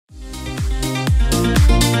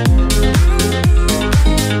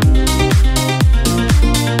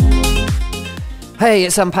Hey,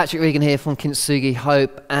 it's Patrick Regan here from Kintsugi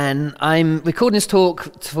Hope, and I'm recording this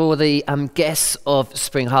talk for the guests of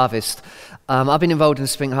Spring Harvest. I've been involved in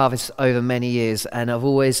Spring Harvest over many years, and I've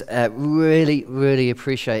always really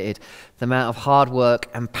appreciated the amount of hard work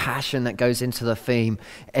and passion that goes into the theme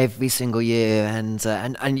every single year.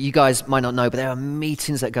 And you guys might not know, but there are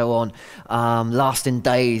meetings that go on lasting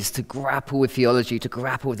days to grapple with theology, to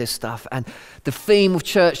grapple with this stuff. And the theme of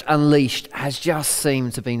Church Unleashed has just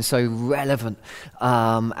seemed to have been so relevant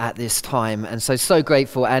at this time. And so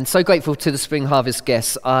grateful, and so grateful to the Spring Harvest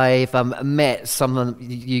guests. I've met some of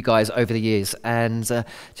you guys over the years, and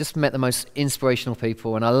just met the most inspirational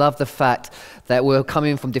people. And I love the fact that we're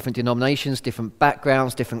coming from different denominations, different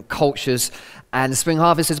backgrounds, different cultures, and the Spring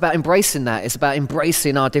Harvest is about embracing that. It's about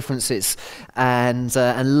embracing our differences and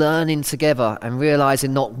learning together and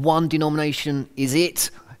realizing not one denomination is it.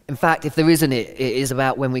 In fact, if there isn't it is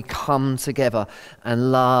about when we come together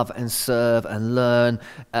and love and serve and learn,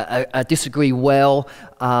 disagree well,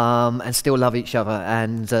 and still love each other.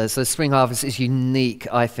 And so Spring Harvest is unique,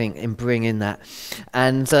 I think, in bringing that.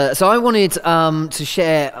 And so I wanted to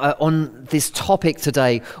share on this topic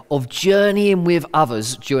today of journeying with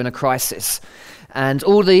others during a crisis. And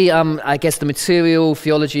all the, I guess, the material,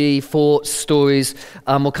 theology, thoughts, stories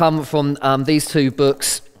will come from these two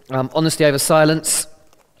books, Honesty Over Silence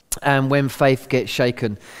and When Faith Gets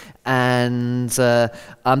Shaken. And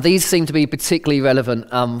these seem to be particularly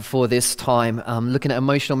relevant for this time, looking at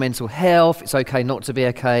emotional mental health. It's okay not to be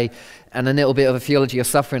okay, and a little bit of a theology of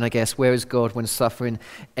suffering, I guess. Where is God when suffering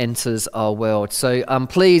enters our world? So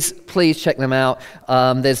please check them out.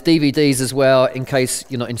 There's DVDs as well, in case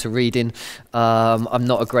you're not into reading. I'm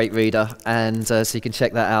not a great reader, and so you can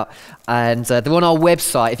check that out. And they're on our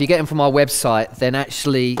website. If you get them from our website, then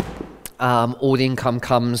actually all the income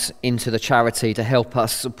comes into the charity to help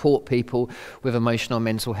us support people with emotional and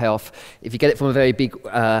mental health. If you get it from a very big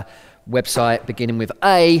website beginning with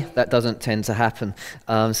A, that doesn't tend to happen.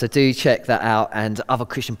 So do check that out, and other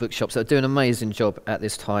Christian bookshops that are doing an amazing job at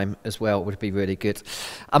this time as well would be really good.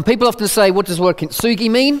 People often say, what does the word kintsugi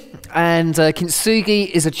mean? And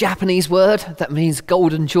kintsugi is a Japanese word that means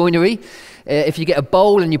golden joinery. If you get a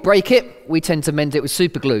bowl and you break it, we tend to mend it with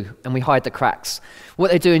super glue and we hide the cracks. What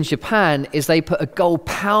they do in Japan is they put a gold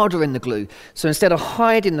powder in the glue. So instead of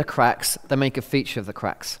hiding the cracks, they make a feature of the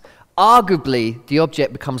cracks. Arguably, the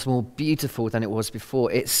object becomes more beautiful than it was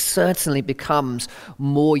before. It certainly becomes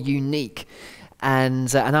more unique.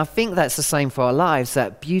 And I think that's the same for our lives,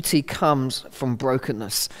 that beauty comes from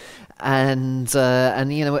brokenness. And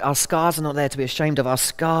you know, our scars are not there to be ashamed of. Our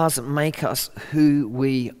scars make us who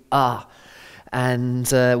we are. And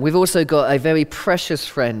we've also got a very precious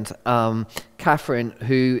friend, Catherine,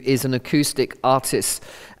 who is an acoustic artist.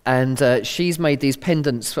 And she's made these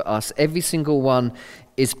pendants for us. Every single one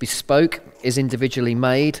is bespoke, is individually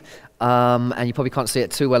made. And you probably can't see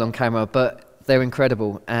it too well on camera, but they're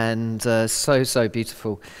incredible and so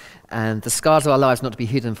beautiful. And the scars of our lives not to be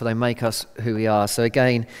hidden, for they make us who we are. So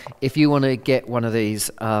again, if you want to get one of these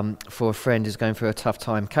for a friend who's going through a tough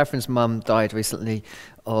time. Catherine's mum died recently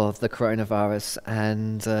of the coronavirus,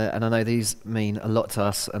 and I know these mean a lot to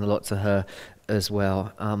us and a lot to her as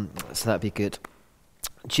well. So that'd be good.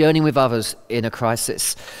 Journeying with others in a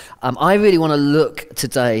crisis. I really want to look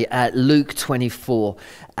today at Luke 24,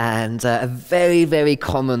 and a very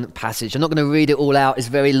common passage. I'm not going to read it all out, it's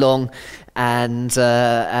very long, and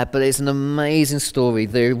but it's an amazing story,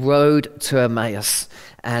 the road to Emmaus.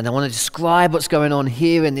 And I want to describe what's going on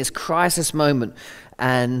here in this crisis moment,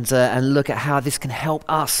 and look at how this can help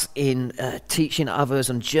us in teaching others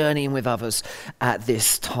and journeying with others at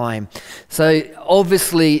this time. So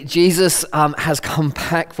obviously Jesus has come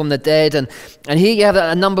back from the dead, and here you have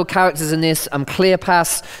a number of characters in this,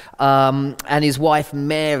 Cleopas and his wife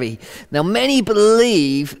Mary. Now many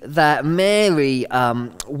believe that Mary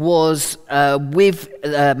was with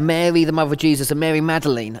Mary, the mother of Jesus, and Mary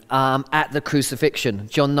Magdalene at the crucifixion,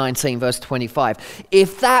 John 19 verse 25.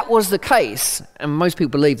 If that was the case, and most people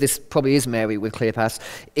believe this probably is Mary with Cleopas,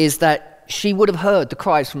 is that she would have heard the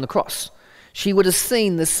cries from the cross. She would have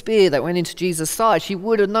seen the spear that went into Jesus' side. She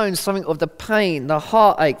would have known something of the pain, the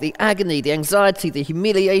heartache, the agony, the anxiety, the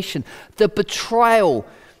humiliation, the betrayal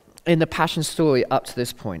in the passion story up to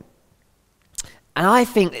this point. And I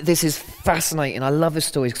think this is fascinating. I love this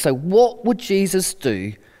story. So what would Jesus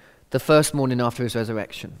do the first morning after his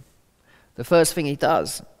resurrection? The first thing he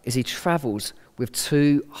does is he travels with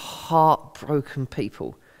two heartbroken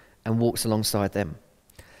people and walks alongside them.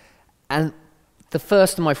 And the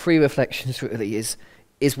first of my three reflections really is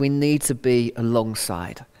we need to be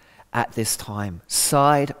alongside at this time,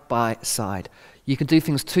 side by side. You can do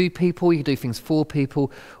things to people, you can do things for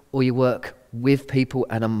people, or you work with people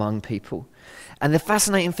and among people. And the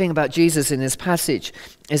fascinating thing about Jesus in this passage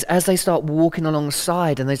is as they start walking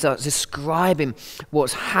alongside and they start describing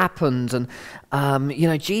what's happened, and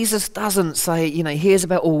Jesus doesn't say, here's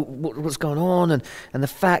about all what's going on and the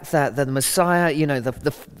fact that the Messiah,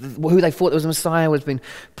 who they thought was the Messiah was being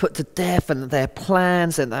put to death, and their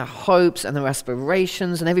plans and their hopes and their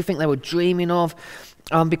aspirations and everything they were dreaming of.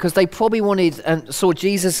 Because they probably wanted and saw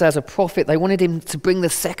Jesus as a prophet. They wanted him to bring the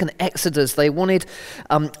second Exodus. They wanted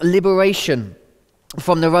liberation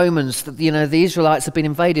from the Romans. The Israelites have been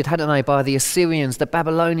invaded, hadn't they, by the Assyrians, the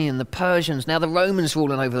Babylonians, the Persians. Now the Romans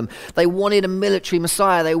ruling over them. They wanted a military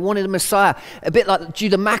Messiah. They wanted a Messiah, a bit like the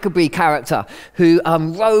Judah Maccabee character, who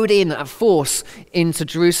rode in at force into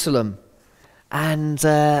Jerusalem. And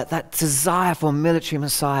that desire for a military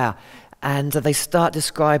Messiah. And they start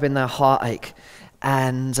describing their heartache.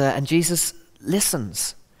 And Jesus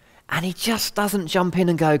listens. And he just doesn't jump in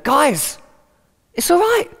and go, guys, it's all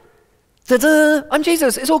right. Ta-da, I'm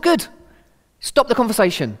Jesus, it's all good. Stop the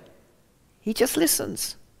conversation. He just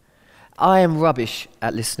listens. I am rubbish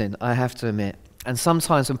at listening, I have to admit. And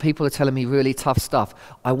sometimes when people are telling me really tough stuff,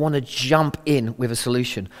 I want to jump in with a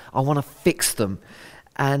solution. I want to fix them.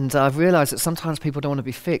 And I've realized that sometimes people don't want to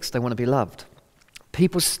be fixed, they want to be loved.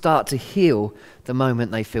 People start to heal the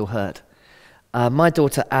moment they feel hurt. My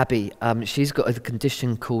daughter Abby, she's got a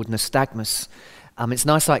condition called nystagmus. It's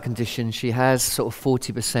an eyesight condition. She has sort of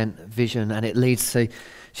 40% vision, and it leads to,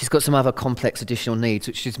 she's got some other complex additional needs,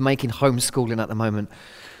 which is making homeschooling at the moment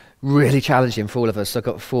really challenging for all of us. I've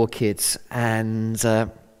got 4 kids,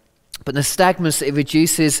 but nystagmus, it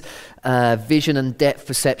reduces vision and depth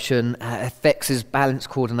perception, affects his balance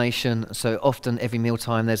coordination. So often every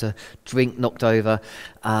mealtime there's a drink knocked over.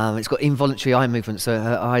 It's got involuntary eye movement, so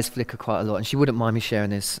her eyes flicker quite a lot, and she wouldn't mind me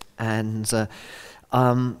sharing this. And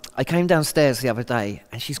I came downstairs the other day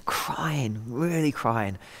and she's crying, really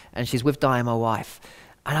crying, and she's with Diane, my wife,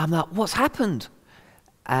 and I'm like, what's happened?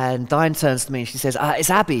 And Diane turns to me and she says, it's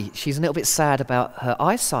Abby. She's a little bit sad about her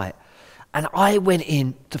eyesight. And I went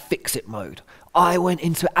into fix-it mode. I went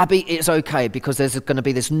into, Abby, it's okay, because there's going to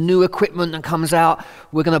be this new equipment that comes out.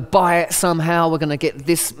 We're going to buy it somehow. We're going to get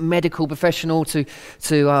this medical professional to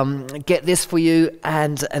get this for you.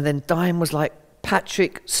 And then Diane was like,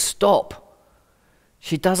 Patrick, stop.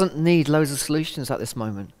 She doesn't need loads of solutions at this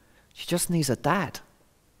moment. She just needs a dad.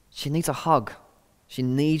 She needs a hug. She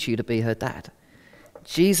needs you to be her dad.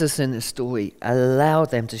 Jesus in this story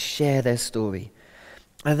allowed them to share their story.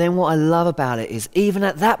 And then what I love about it is, even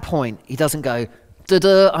at that point, he doesn't go,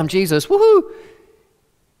 da-da, I'm Jesus, woohoo.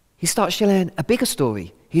 He starts sharing a bigger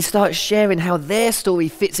story. He starts sharing how their story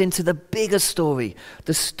fits into the bigger story,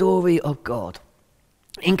 the story of God.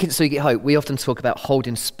 In Kintsugi Hope, we often talk about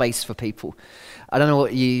holding space for people. I don't know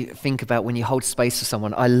what you think about when you hold space for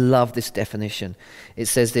someone. I love this definition. It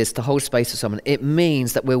says this: to hold space for someone, it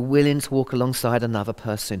means that we're willing to walk alongside another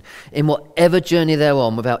person in whatever journey they're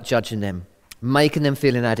on without judging them, making them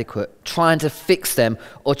feel inadequate, trying to fix them,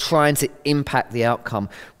 or trying to impact the outcome.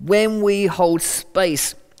 When we hold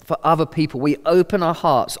space for other people, we open our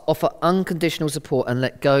hearts, offer unconditional support, and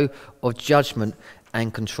let go of judgment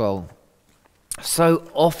and control. So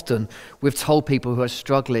often we've told people who are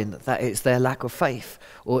struggling that it's their lack of faith,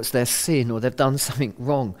 or it's their sin, or they've done something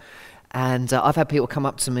wrong. And I've had people come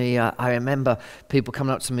up to me, I remember people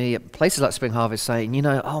coming up to me at places like Spring Harvest saying,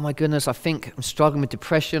 oh my goodness, I think I'm struggling with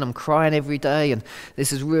depression, I'm crying every day, and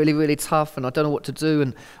this is really, really tough, and I don't know what to do.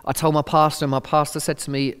 And I told my pastor, and my pastor said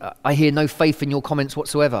to me, I hear no faith in your comments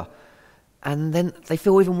whatsoever. And then they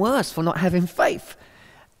feel even worse for not having faith.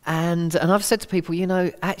 And I've said to people,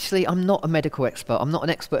 actually, I'm not a medical expert. I'm not an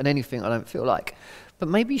expert in anything, I don't feel like. But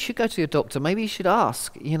maybe you should go to your doctor. Maybe you should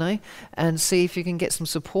ask, and see if you can get some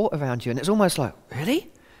support around you. And it's almost like,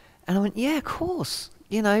 really? And I went, yeah, of course.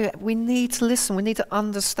 We need to listen. We need to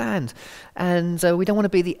understand. And we don't want to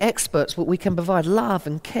be the experts, but we can provide love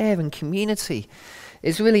and care and community.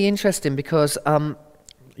 It's really interesting because a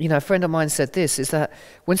friend of mine said this, is that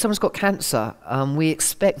when someone's got cancer, we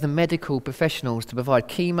expect the medical professionals to provide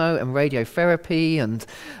chemo and radiotherapy and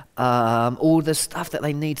all the stuff that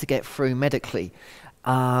they need to get through medically.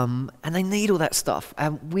 And they need all that stuff.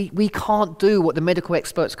 And we can't do what the medical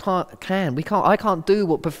experts can. I can't do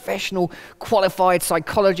what professional qualified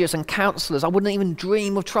psychologists and counselors, I wouldn't even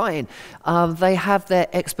dream of trying. They have their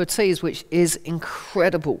expertise, which is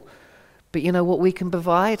incredible. But what we can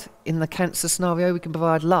provide in the cancer scenario? We can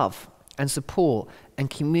provide love and support and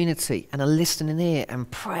community and a listening ear and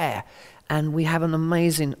prayer. And we have an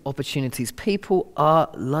amazing opportunities. People are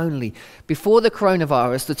lonely. Before the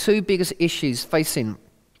coronavirus, the 2 biggest issues facing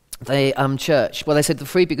the church. Well, they said the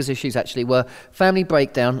three biggest issues actually were family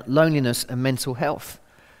breakdown, loneliness, and mental health.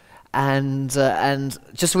 And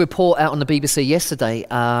just a report out on the BBC yesterday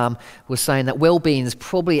was saying that well-being is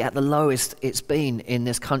probably at the lowest it's been in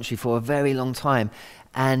this country for a very long time.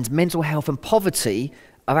 And mental health and poverty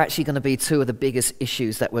are actually going to be two of the biggest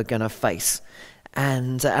issues that we're going to face.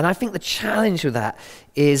 And I think the challenge with that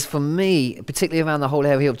is, for me, particularly around the whole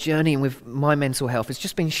area of journeying with my mental health, it's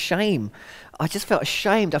just been shame. I just felt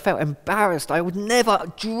ashamed. I felt embarrassed. I would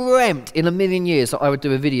never dreamt in a million years that I would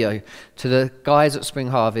do a video to the guys at Spring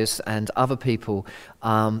Harvest and other people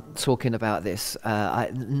talking about this.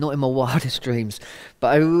 Not in my wildest dreams. But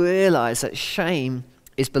I realised that shame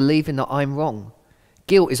is believing that I'm wrong.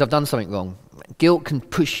 Guilt is I've done something wrong. Guilt can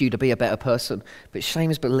push you to be a better person, but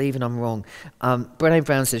shame is believing I'm wrong. Brené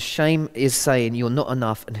Brown says, shame is saying you're not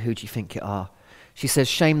enough, and who do you think you are? She says,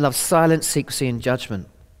 shame loves silence, secrecy, and judgment,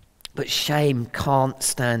 but shame can't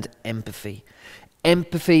stand empathy.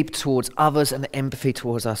 Empathy towards others and empathy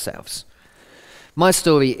towards ourselves. My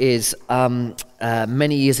story is,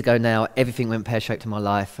 many years ago now, everything went pear-shaped in my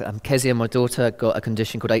life. Kezia, my daughter, got a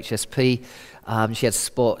condition called HSP. She had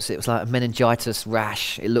spots. It was like a meningitis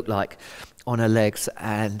rash, it looked like, on her legs,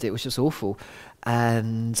 and it was just awful.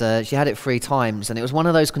 And she had it 3 times, and it was one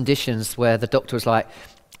of those conditions where the doctor was like,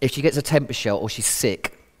 if she gets a temperature or she's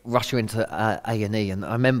sick, rush her into A&E. And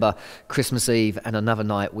I remember Christmas Eve and another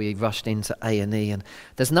night we rushed into A&E, and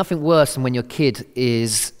there's nothing worse than when your kid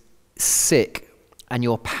is sick and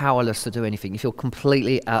you're powerless to do anything. You feel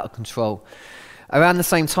completely out of control. Around the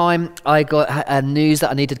same time, I got news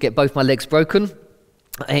that I needed to get both my legs broken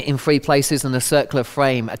in 3 places, and a circular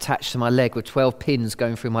frame attached to my leg with 12 pins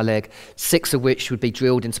going through my leg, 6 of which would be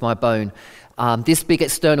drilled into my bone. This big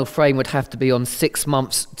external frame would have to be on 6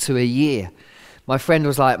 months to a year. My friend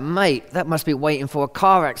was like, mate, that must be waiting for a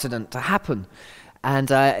car accident to happen.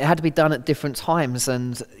 And it had to be done at different times.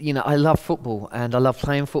 And, you know, I love football and I love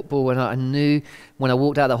playing football. And I knew when I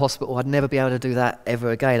walked out of the hospital, I'd never be able to do that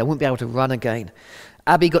ever again. I wouldn't be able to run again.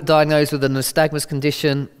 Abby got diagnosed with a nystagmus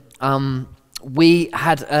condition. We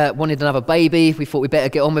had wanted another baby. We thought we'd better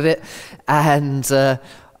get on with it. And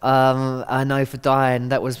I know for Diane,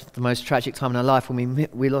 that was the most tragic time in her life when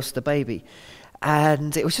we lost the baby.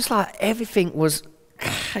 And it was just like everything was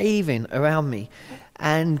caving around me.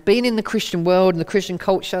 And being in the Christian world and the Christian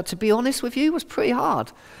culture, to be honest with you, was pretty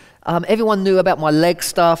hard. Everyone knew about my leg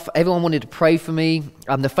stuff. Everyone wanted to pray for me.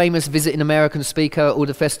 The famous visiting American speaker at all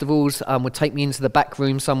the festivals would take me into the back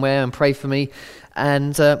room somewhere and pray for me.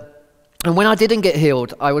 And when I didn't get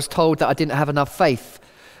healed, I was told that I didn't have enough faith.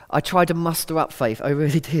 I tried to muster up faith. I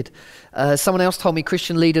really did. Someone else told me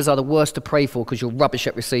Christian leaders are the worst to pray for because you're rubbish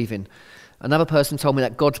at receiving. Another person told me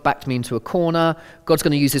that God's backed me into a corner. God's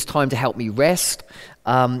going to use this time to help me rest.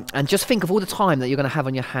 And just think of all the time that you're going to have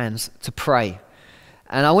on your hands to pray.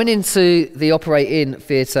 And I went into the operating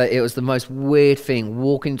theatre. It was the most weird thing,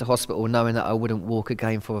 walking into hospital knowing that I wouldn't walk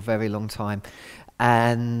again for a very long time.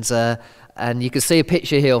 And you can see a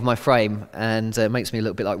picture here of my frame, and it makes me a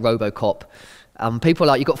little bit like RoboCop. People are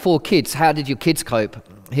like, you've got 4 kids. How did your kids cope?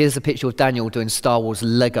 Here's a picture of Daniel doing Star Wars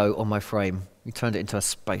Lego on my frame. We turned it into a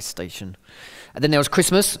space station. And then there was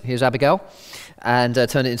Christmas. Here's Abigail. And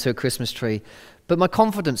turned it into a Christmas tree. But my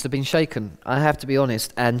confidence had been shaken, I have to be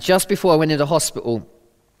honest. And just before I went into hospital,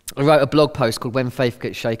 I wrote a blog post called When Faith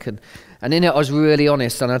Gets Shaken. And in it I was really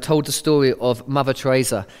honest, and I told the story of Mother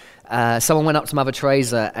Teresa. Someone went up to Mother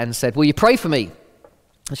Teresa and said, will you pray for me?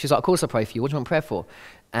 And she's like, of course I pray for you. What do you want prayer for?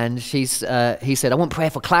 And he said, I want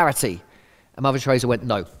prayer for clarity. And Mother Teresa went,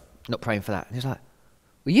 no, not praying for that. And he's like,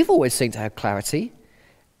 well, you've always seemed to have clarity.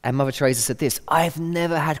 And Mother Teresa said this, I've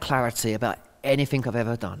never had clarity about anything I've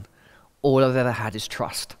ever done. All I've ever had is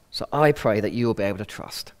trust. So I pray that you will be able to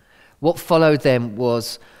trust. What followed then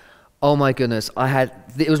was, oh my goodness,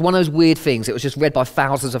 it was one of those weird things. It was just read by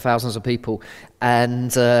thousands of people.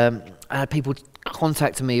 And I had people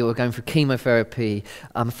contacting me who were going through chemotherapy,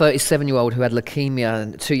 a 37-year-old who had leukemia,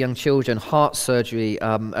 and 2 young children, heart surgery,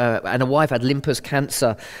 and a wife had lupus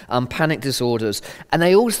cancer, panic disorders. And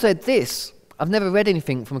they all said this, I've never read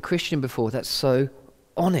anything from a Christian before that's so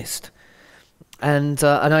honest. And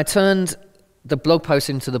I turned the blog post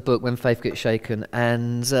into the book When Faith Gets Shaken,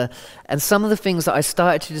 and some of the things that I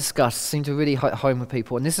started to discuss seemed to really hit home with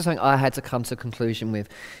people, and this is something I had to come to a conclusion with,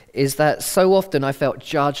 is that so often I felt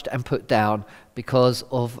judged and put down because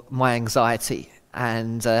of my anxiety.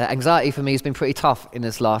 And anxiety for me has been pretty tough in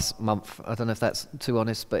this last month. I don't know if that's too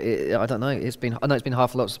honest, but I don't know. I know it's been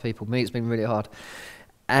hard for lots of people. Me, it's been really hard.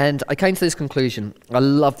 And I came to this conclusion. I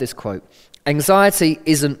love this quote. Anxiety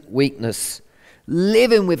isn't weakness.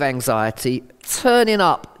 Living with anxiety, turning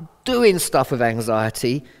up, doing stuff with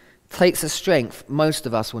anxiety takes a strength most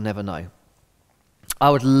of us will never know. I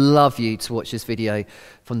would love you to watch this video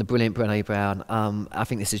from the brilliant Brené Brown. I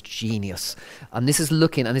think this is genius. This is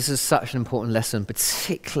looking, and this is such an important lesson,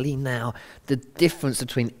 particularly now, the difference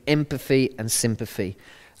between empathy and sympathy.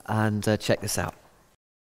 And check this out.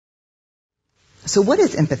 So what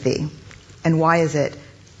is empathy, and why is it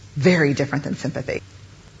very different than sympathy?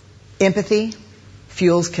 Empathy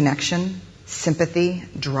fuels connection. Sympathy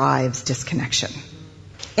drives disconnection.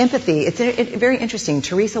 Empathy, it's very interesting.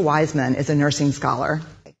 Teresa Wiseman is a nursing scholar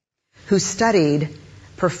who studied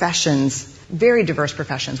professions, very diverse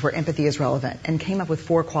professions where empathy is relevant, and came up with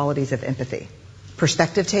 4 qualities of empathy.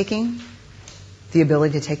 Perspective taking, the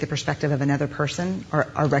ability to take the perspective of another person or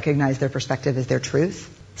recognize their perspective as their truth.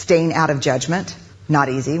 Staying out of judgment, not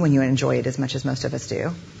easy when you enjoy it as much as most of us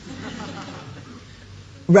do.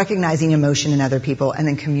 Recognizing emotion in other people and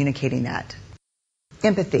then communicating that.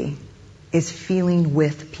 Empathy is feeling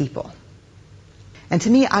with people. And to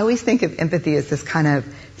me, I always think of empathy as this kind of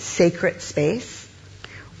sacred space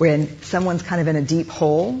when someone's kind of in a deep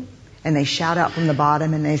hole and they shout out from the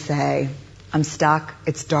bottom and they say, I'm stuck,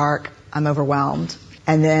 it's dark, I'm overwhelmed.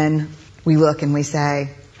 And then we look and we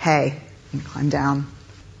say, hey, you can climb down.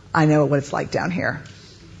 I know what it's like down here.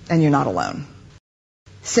 And you're not alone.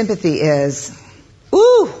 Sympathy is,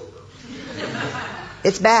 ooh,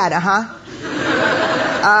 it's bad,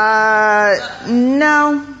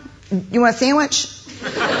 no. You want a sandwich?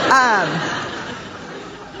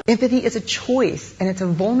 Empathy is a choice, and it's a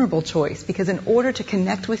vulnerable choice, because in order to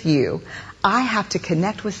connect with you, I have to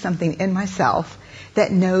connect with something in myself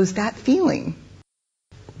that knows that feeling.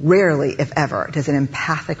 Rarely, if ever, does an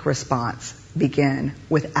empathic response begin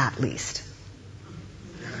with "at least."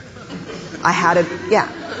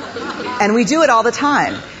 And we do it all the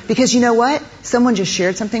time. Because you know what? Someone just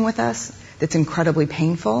shared something with us that's incredibly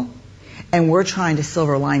painful, and we're trying to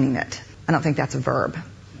silver lining it. I don't think that's a verb,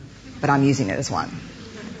 but I'm using it as one.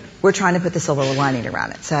 We're trying to put the silver lining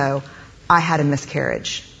around it. So, I had a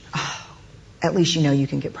miscarriage. Oh, at least you know you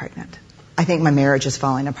can get pregnant. I think my marriage is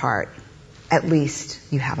falling apart. At least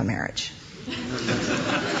you have a marriage.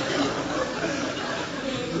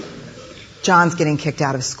 John's getting kicked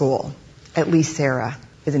out of school. At least Sarah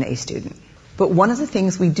is an A student. But one of the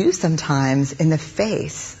things we do sometimes in the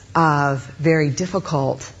face of very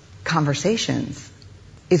difficult conversations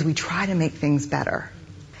is we try to make things better.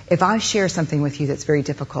 If I share something with you that's very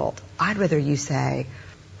difficult, I'd rather you say,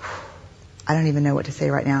 I don't even know what to say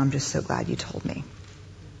right now, I'm just so glad you told me.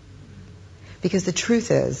 Because the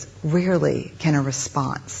truth is, rarely can a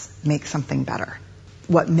response make something better.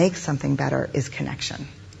 What makes something better is connection.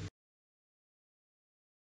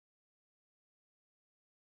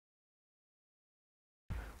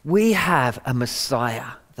 We have a Messiah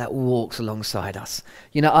that walks alongside us.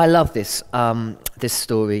 You know, I love this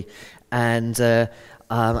story, and I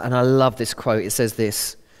love this quote. It says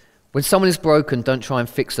this: when someone is broken, don't try and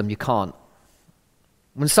fix them. You can't.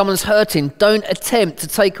 When someone's hurting, don't attempt to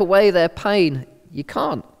take away their pain. You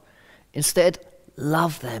can't. Instead,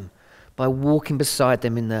 love them by walking beside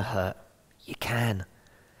them in their hurt. You can.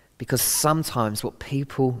 Because sometimes what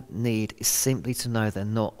people need is simply to know they're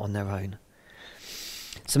not on their own.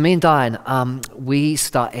 So me and Diane, we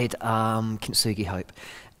started Kintsugi Hope,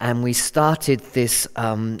 and we started this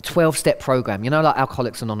 12-step program, you know, like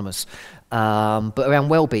Alcoholics Anonymous, but around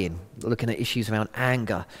well-being, looking at issues around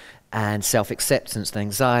anger and self-acceptance and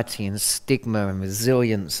anxiety and stigma and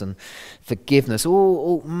resilience and forgiveness,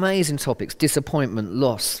 all amazing topics, disappointment,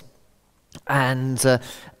 loss. And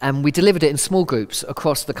we delivered it in small groups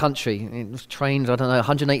across the country. It was trained,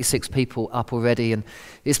 186 people up already, and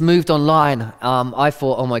it's moved online. I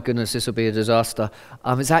thought, oh my goodness, this will be a disaster.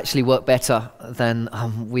 It's actually worked better than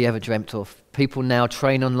we ever dreamt of. People now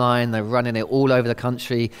train online, they're running it all over the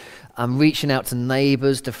country, reaching out to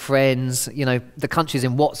neighbours, to friends. You know, the country's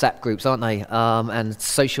in WhatsApp groups, aren't they? And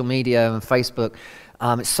social media and Facebook.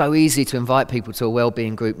 It's so easy to invite people to a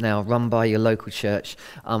wellbeing group now, run by your local church.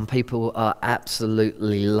 People are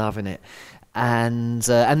absolutely loving it. And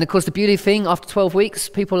of course, the beauty thing, after 12 weeks,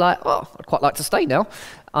 people are like, oh, I'd quite like to stay now.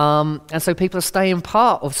 And so people are staying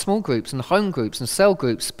part of small groups and home groups and cell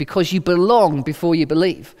groups because you belong before you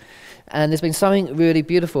believe. And there's been something really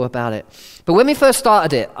beautiful about it. But when we first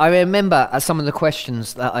started it, I remember some of the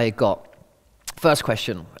questions that I got. First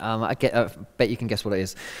question, I bet you can guess what it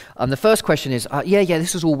is. The first question is,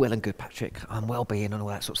 this is all well and good, Patrick, well-being and all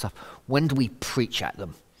that sort of stuff. When do we preach at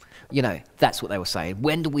them? You know, that's what they were saying.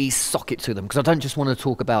 When do we sock it to them? Because I don't just want to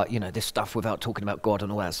talk about, you know, this stuff without talking about God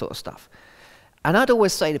and all that sort of stuff. And I'd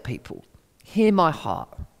always say to people, hear my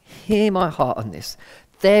heart on this.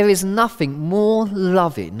 There is nothing more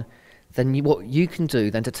loving what you can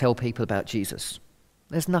do than to tell people about Jesus.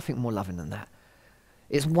 There's nothing more loving than that.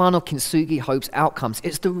 It's one of Kintsugi Hope's outcomes.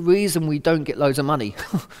 It's the reason we don't get loads of money.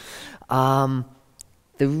 The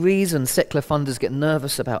reason secular funders get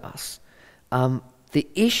nervous about us. The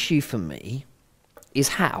issue for me is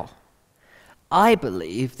how. I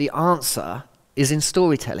believe the answer is in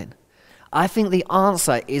storytelling. I think the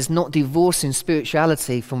answer is not divorcing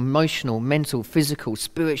spirituality from emotional, mental, physical,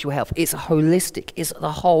 spiritual health. It's holistic. It's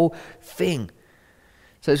the whole thing.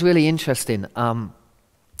 So it's really interesting. On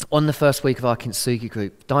the first week of our Kintsugi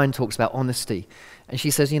group, Diane talks about honesty. And she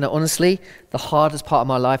says, honestly, the hardest part of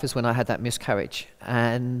my life is when I had that miscarriage.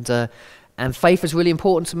 And faith was really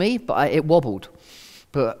important to me, but it wobbled.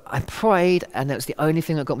 But I prayed, and that was the only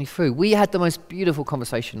thing that got me through. We had the most beautiful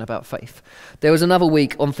conversation about faith. There was another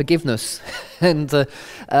week on forgiveness, and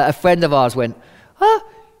a friend of ours went,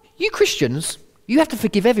 you Christians, you have to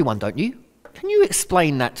forgive everyone, don't you? Can you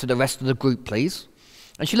explain that to the rest of the group, please?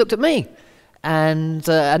 And she looked at me. And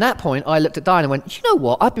at that point, I looked at Diane and went, you know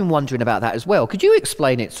what? I've been wondering about that as well. Could you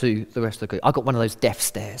explain it to the rest of the group? I got one of those death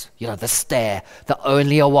stares, the stare that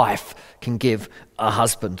only a wife can give a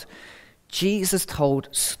husband. Jesus told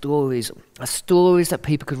stories that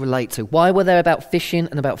people could relate to. Why were they about fishing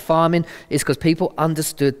and about farming? It's because people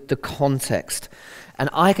understood the context. And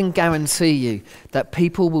I can guarantee you that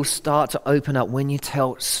people will start to open up when you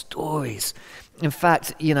tell stories. In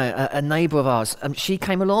fact, a neighbour of ours, she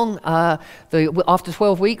came along after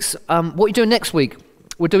 12 weeks. What are you doing next week?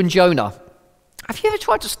 We're doing Jonah. Have you ever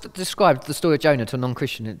tried to describe the story of Jonah to a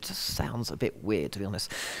non-Christian? It just sounds a bit weird, to be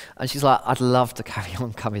honest. And she's like, I'd love to carry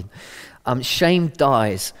on coming. Shame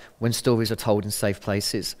dies when stories are told in safe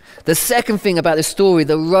places. The second thing about this story,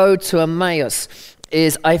 the road to Emmaus,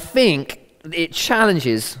 is I think it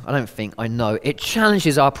challenges, it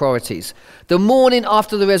challenges our priorities. The morning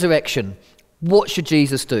after the resurrection, what should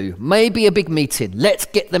Jesus do? Maybe a big meeting. Let's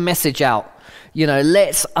get the message out.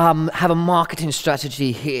 Let's have a marketing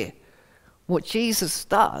strategy here. What Jesus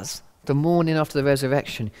does the morning after the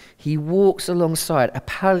resurrection, he walks alongside a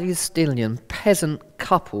Palestinian peasant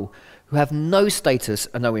couple who have no status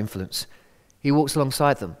and no influence. He walks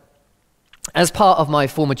alongside them. As part of my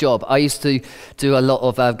former job, I used to do go to a lot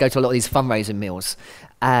of these fundraising meals.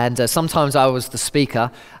 And sometimes I was the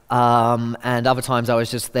speaker, and other times I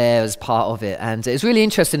was just there as part of it. And it's really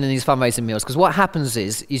interesting in these fundraising meals, because what happens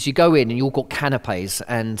is you go in and you all got canapes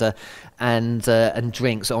and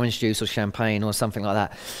drinks, orange juice or champagne or something like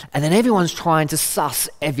that. And then everyone's trying to suss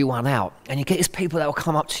everyone out. And you get these people that will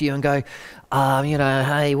come up to you and go,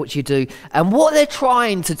 hey, what do you do? And what they're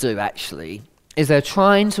trying to do, actually, is they're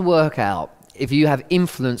trying to work out if you have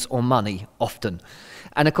influence or money often.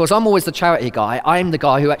 And of course, I'm always the charity guy. I'm the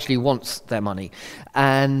guy who actually wants their money.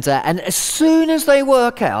 And as soon as they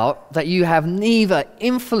work out that you have neither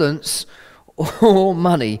influence or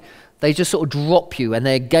money, they just sort of drop you and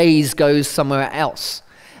their gaze goes somewhere else.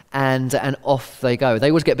 And off they go. They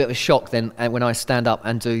always get a bit of a shock then when I stand up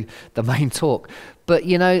and do the main talk. But,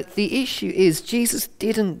 the issue is Jesus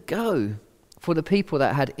didn't go for the people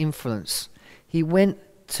that had influence. He went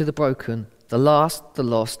to the broken, the last, the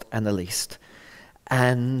lost, and the least.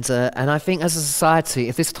 And I think as a society,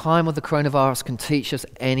 if this time of the coronavirus can teach us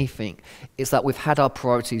anything, it's that we've had our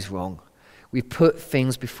priorities wrong. We've put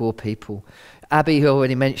things before people. Abby, who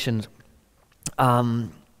already mentioned,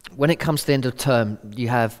 when it comes to the end of term, you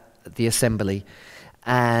have the assembly,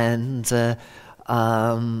 and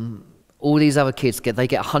all these other kids get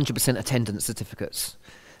 100% attendance certificates.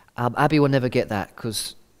 Abby will never get that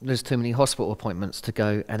because there's too many hospital appointments to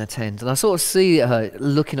go and attend. And I sort of see her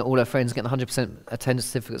looking at all her friends getting 100% attendance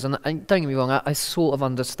certificates. And don't get me wrong, I sort of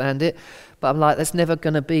understand it. But I'm like, that's never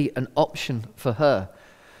going to be an option for her.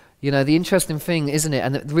 The interesting thing, isn't it,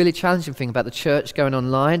 and the really challenging thing about the church going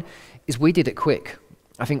online is we did it quick.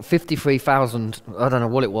 I think 53,000, I don't know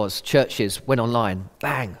what it was, churches went online.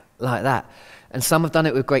 Bang, like that. And some have done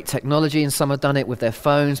it with great technology and some have done it with their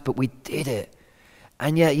phones, but we did it.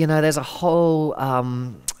 And yet, there's a whole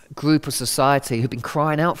group of society who've been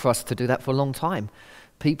crying out for us to do that for a long time.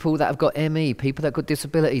 People that have got ME, people that have got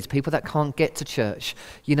disabilities, people that can't get to church.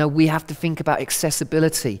 We have to think about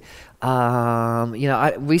accessibility.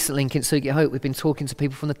 Recently in Kintsugi Hope, we've been talking to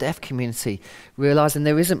people from the deaf community, realising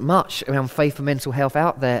there isn't much around faith and mental health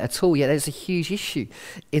out there at all, yet there's a huge issue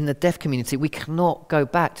in the deaf community. We cannot go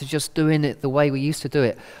back to just doing it the way we used to do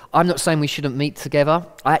it. I'm not saying we shouldn't meet together.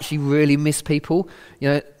 I actually really miss people.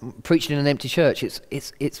 Preaching in an empty church,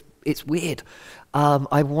 it's weird.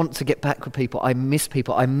 I want to get back with people. I miss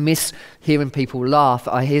people. I miss hearing people laugh.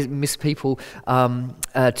 I miss people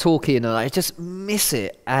talking, and I just miss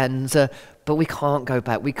it. but we can't go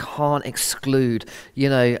back. We can't exclude.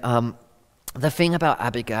 The thing about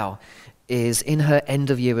Abigail is in her end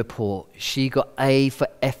of year report, she got A for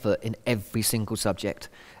effort in every single subject,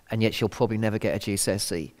 and yet she'll probably never get a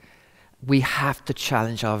GCSE. We have to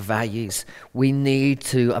challenge our values. We need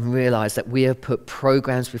to realize that we have put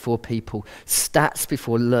programs before people, stats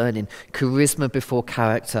before learning, charisma before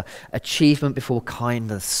character, achievement before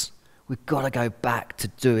kindness. We've got to go back to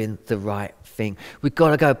doing the right thing. We've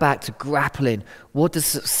got to go back to grappling. What does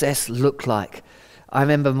success look like? I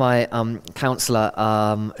remember my counsellor,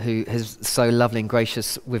 who is so lovely and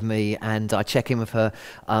gracious with me, and I check in with her.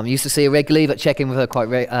 Used to see her regularly, but check in with her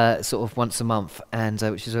quite sort of once a month, and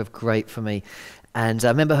which is sort of great for me. And I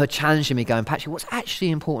remember her challenging me, going, Patrick, what's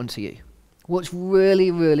actually important to you? What's really,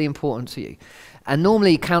 really important to you? And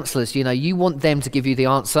normally counsellors, you want them to give you the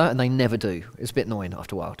answer, and they never do. It's a bit annoying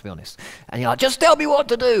after a while, to be honest. And you're like, just tell me what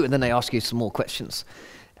to do, and then they ask you some more questions.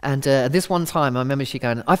 And this one time, I remember she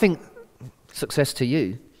going, I think success to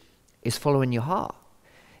you is following your heart.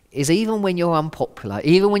 Is even when you're unpopular,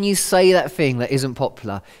 even when you say that thing that isn't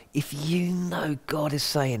popular, if you know God is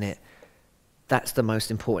saying it, that's the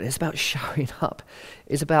most important. It's about showing up.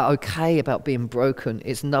 It's about being broken.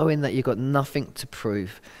 It's knowing that you've got nothing to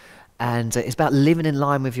prove. And it's about living in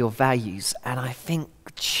line with your values. And I think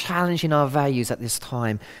challenging our values at this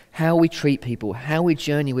time, how we treat people, how we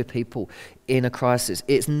journey with people in a crisis.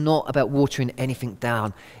 It's not about watering anything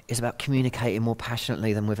down. It's about communicating more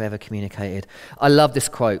passionately than we've ever communicated. I love this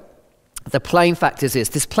quote. The plain fact is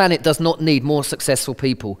this planet does not need more successful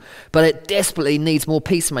people, but it desperately needs more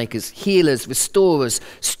peacemakers, healers, restorers,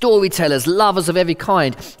 storytellers, lovers of every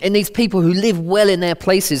kind. It needs people who live well in their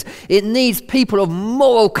places. It needs people of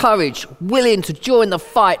moral courage, willing to join the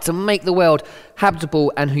fight to make the world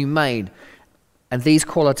habitable and humane. And these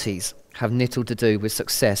qualities have little to do with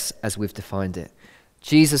success as we've defined it.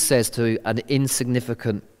 Jesus says to an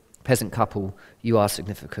insignificant peasant couple, you are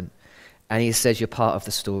significant. And he says you're part of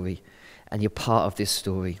the story. And you're part of this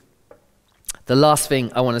story. The last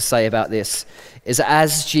thing I want to say about this is that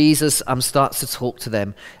as Jesus starts to talk to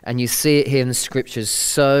them, and you see it here in the scriptures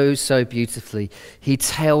so beautifully, he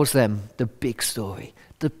tells them the big story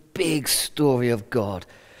of God.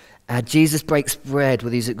 Jesus breaks bread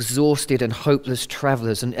with these exhausted and hopeless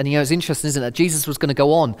travelers. And it's interesting, isn't it? Jesus was going to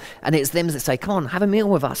go on, and it's them that say, come on, have a meal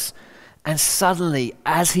with us. And suddenly,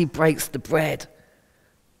 as he breaks the bread,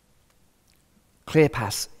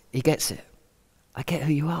 Cleopas, he gets it. I get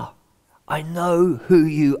who you are. I know who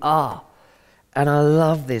you are. And I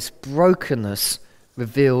love this. Brokenness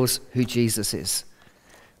reveals who Jesus is.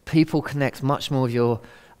 People connect much more with your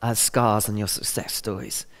scars than your success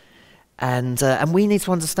stories. And we need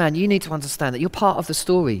to understand, you need to understand that you're part of the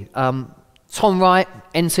story. Tom Wright,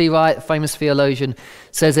 N.T. Wright, the famous theologian,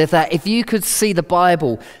 says that if you could see the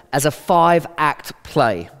Bible as a 5-act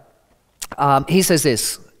play, he says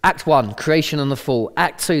this: Act 1, creation and the fall.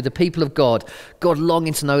 Act 2, the people of God. God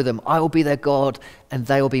longing to know them. I will be their God and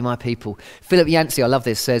they will be my people. Philip Yancey, I love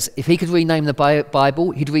this, says, if he could rename the Bible,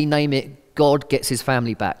 he'd rename it God Gets His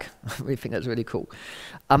Family Back. I really think that's really cool.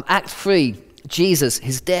 Act 3, Jesus,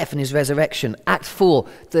 his death and his resurrection. Act 4,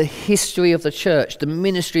 the history of the church, the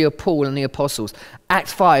ministry of Paul and the apostles. Act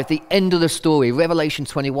 5, the end of the story, Revelation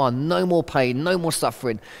 21, no more pain, no more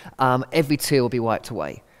suffering. Every tear will be wiped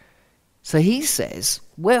away. So he says,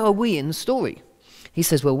 where are we in the story? He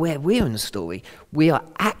says, well, where we're in the story, we are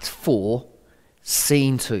Act 4,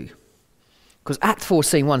 Scene 2. Because Act 4,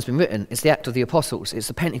 Scene 1 has been written. It's the Act of the Apostles. It's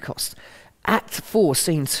the Pentecost. Act 4,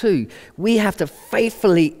 Scene 2, we have to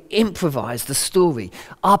faithfully improvise the story.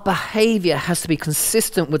 Our behavior has to be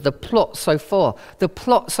consistent with the plot so far. The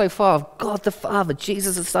plot so far of God the Father,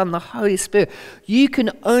 Jesus the Son, the Holy Spirit. You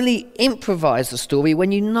can only improvise the story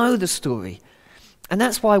when you know the story. And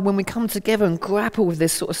that's why when we come together and grapple with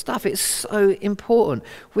this sort of stuff, it's so important.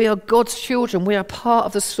 We are God's children. We are part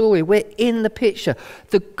of the story. We're in the picture.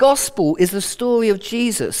 The gospel is the story of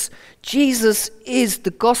Jesus. Jesus is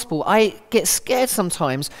the gospel. I get scared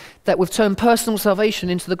sometimes that we've turned personal salvation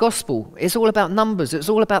into the gospel. It's all about numbers. It's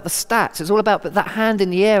all about the stats. It's all about that hand in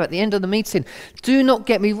the air at the end of the meeting. Do not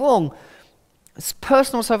get me wrong.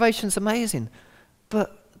 Personal salvation is amazing.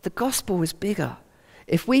 But the gospel is bigger.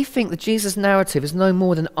 If we think that Jesus' narrative is no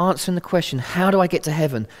more than answering the question, how do I get to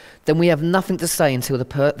heaven? Then we have nothing to say until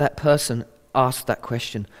that person asks that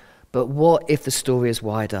question. But what if the story is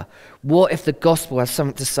wider? What if the gospel has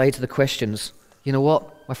something to say to the questions? You know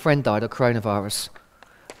what? My friend died of coronavirus.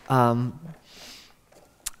 I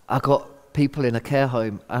got people in a care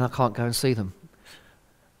home and I can't go and see them.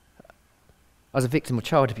 I was a victim of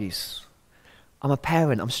child abuse. I'm a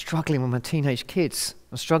parent. I'm struggling with my teenage kids.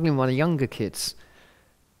 I'm struggling with my younger kids.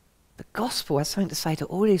 The gospel has something to say to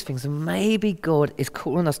all these things, and maybe God is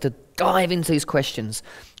calling us to dive into these questions,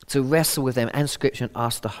 to wrestle with them and Scripture and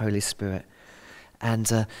ask the Holy Spirit.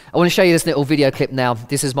 And I want to show you this little video clip now.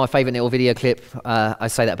 This is my favourite little video clip. I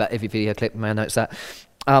say that about every video clip, man notes that.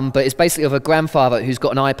 But it's basically of a grandfather who's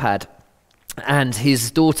got an iPad, and his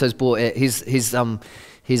daughter's bought it.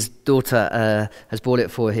 His daughter has bought it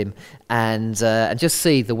for him, and just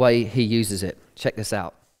see the way he uses it. Check this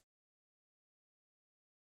out.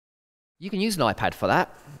 You can use an iPad for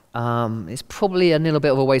that. It's probably a little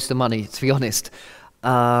bit of a waste of money, to be honest.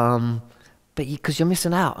 But because you're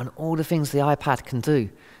missing out on all the things the iPad can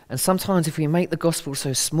do. And sometimes if we make the gospel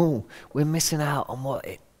so small, we're missing out on what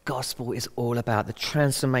gospel is all about, the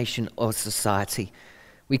transformation of society.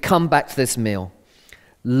 We come back to this meal.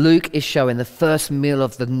 Luke is showing the first meal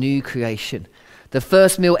of the new creation. The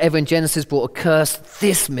first meal ever in Genesis brought a curse.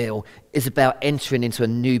 This meal is about entering into a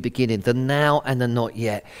new beginning, the now and the not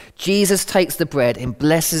yet. Jesus takes the bread and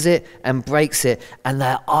blesses it and breaks it, and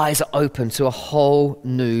their eyes are open to a whole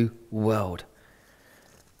new world.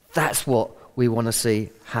 That's what we want to see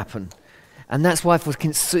happen. And that's why for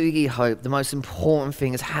Kintsugi Hope, the most important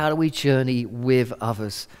thing is how do we journey with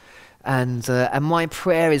others? And my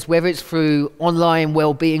prayer is, whether it's through online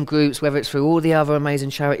well-being groups, whether it's through all the other amazing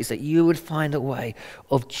charities, that you would find a way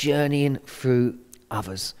of journeying through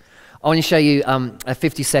others. I want to show you a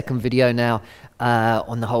 50-second video now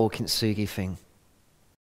on the whole Kintsugi thing.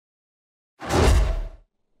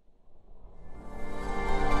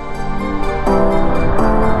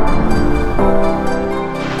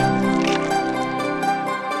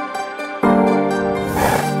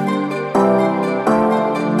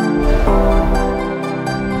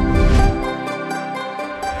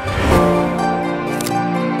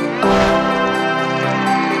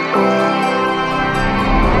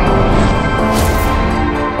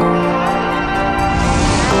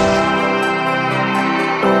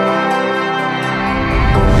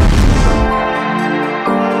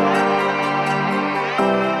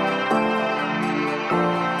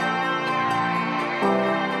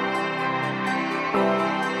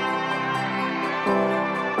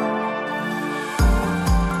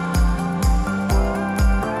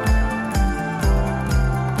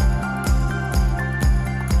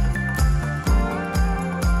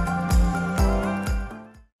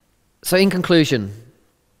 So in conclusion,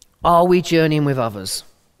 are we journeying with others?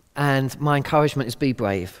 And my encouragement is be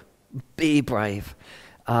brave. Be brave.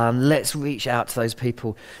 Let's reach out to those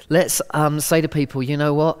people. Let's say to people, you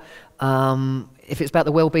know what? If it's about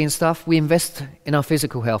the well-being stuff, we invest in our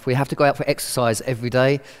physical health. We have to go out for exercise every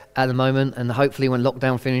day at the moment, and hopefully when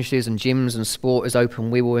lockdown finishes and gyms and sport is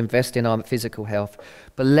open, we will invest in our physical health.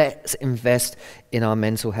 But let's invest in our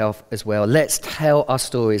mental health as well. Let's tell our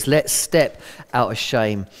stories. Let's step out of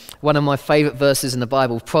shame. One of my favorite verses in the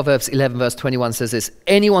Bible, Proverbs 11 verse 21 says this: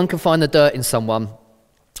 anyone can find the dirt in someone,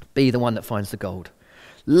 be the one that finds the gold.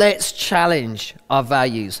 Let's challenge our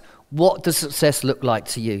values. What does success look like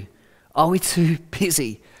to you? Are we too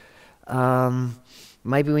busy?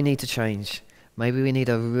 Maybe we need to change. Maybe we need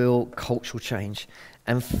a real cultural change.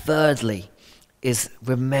 And thirdly is,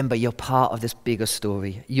 remember, you're part of this bigger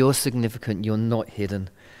story. You're significant. You're not hidden.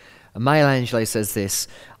 Maya Angelou says this: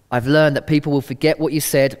 I've learned that people will forget what you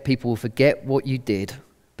said, people will forget what you did,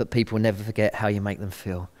 but people will never forget how you make them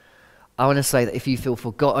feel. I want to say that if you feel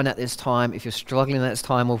forgotten at this time, if you're struggling at this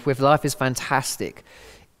time, or if life is fantastic,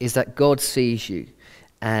 is that God sees you.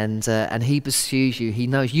 And he pursues you. He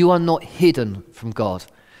knows you are not hidden from God.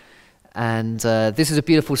 And this is a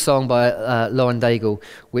beautiful song by Lauren Daigle,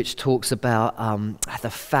 which talks about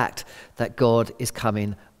the fact that God is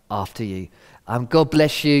coming after you. God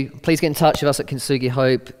bless you. Please get in touch with us at Kintsugi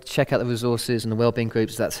Hope. Check out the resources and the wellbeing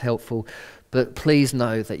groups. That's helpful. But please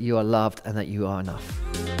know that you are loved and that you are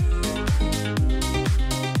enough.